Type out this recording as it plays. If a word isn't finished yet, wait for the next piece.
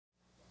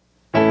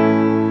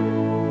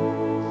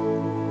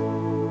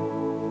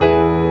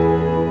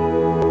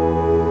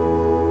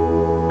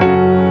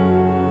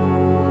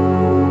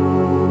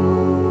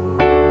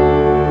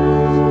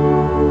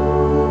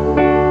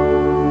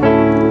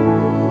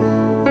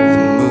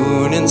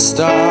and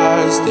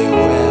stars they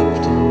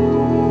wept.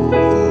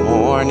 The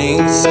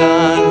morning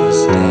sun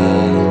was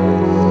dead.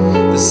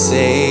 The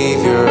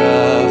Savior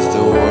of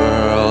the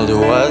world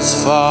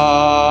was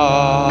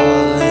falling.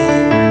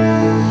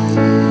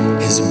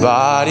 His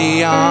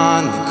body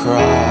on the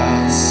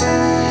cross,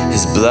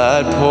 His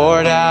blood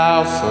poured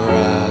out for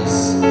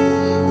us,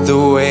 the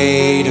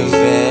weight of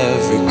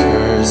every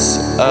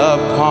curse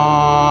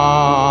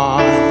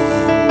upon Him.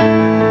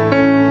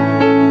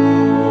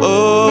 Oh,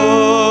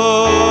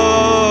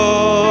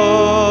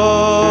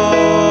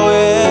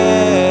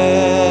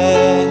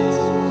 yes.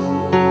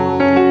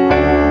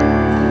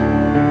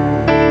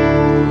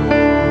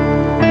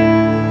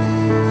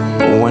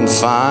 One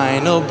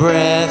final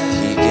breath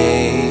He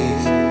gave,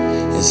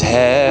 as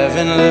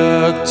heaven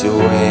looked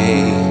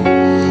away,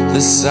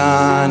 the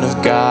Son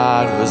of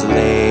God was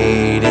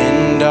laid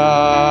in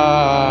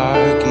darkness.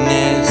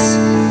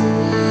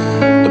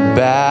 A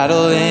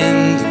battle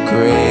in the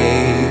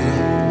grave,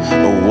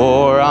 a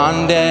war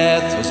on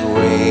death was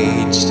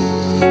waged.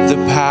 The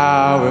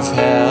power of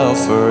hell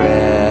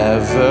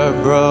forever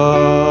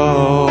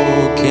broken.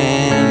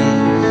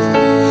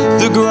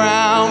 The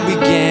ground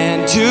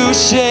began to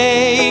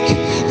shake,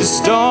 the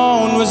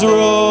stone was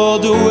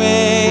rolled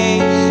away.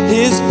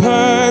 His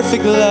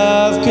perfect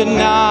love could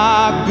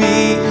not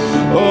be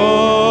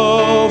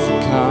overcome.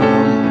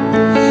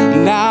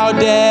 Now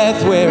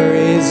death, where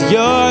is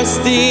your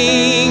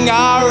sting?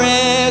 Our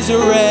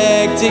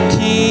resurrected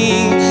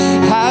King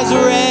has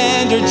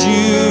rendered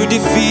you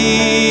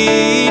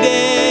defeated.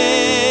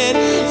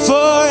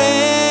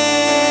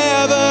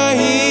 Forever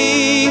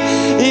He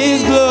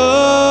is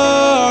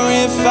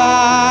glorified.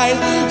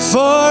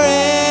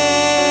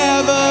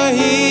 Forever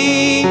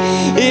He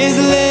is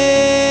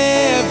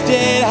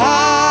lifted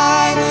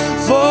high.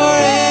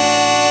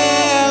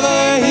 Forever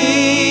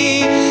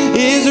He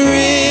is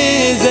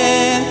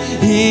risen.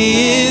 He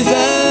is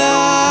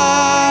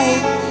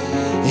alive.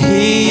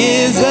 He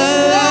is alive.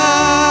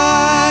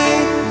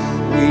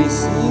 We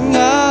sing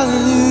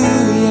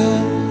hallelujah.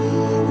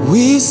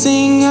 We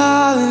sing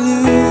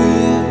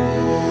hallelujah.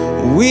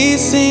 We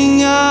sing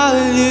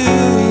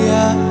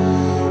hallelujah.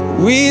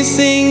 We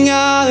sing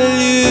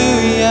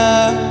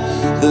hallelujah.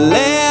 The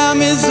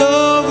Lamb is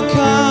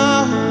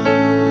overcome.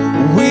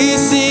 We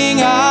sing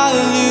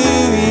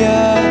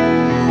hallelujah.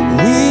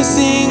 We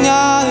sing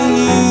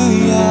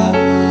hallelujah.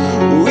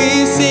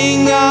 We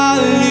sing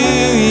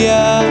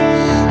hallelujah.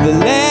 The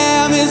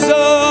Lamb is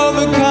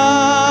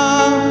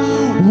overcome.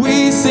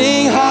 We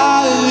sing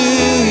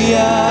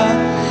hallelujah.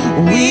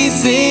 We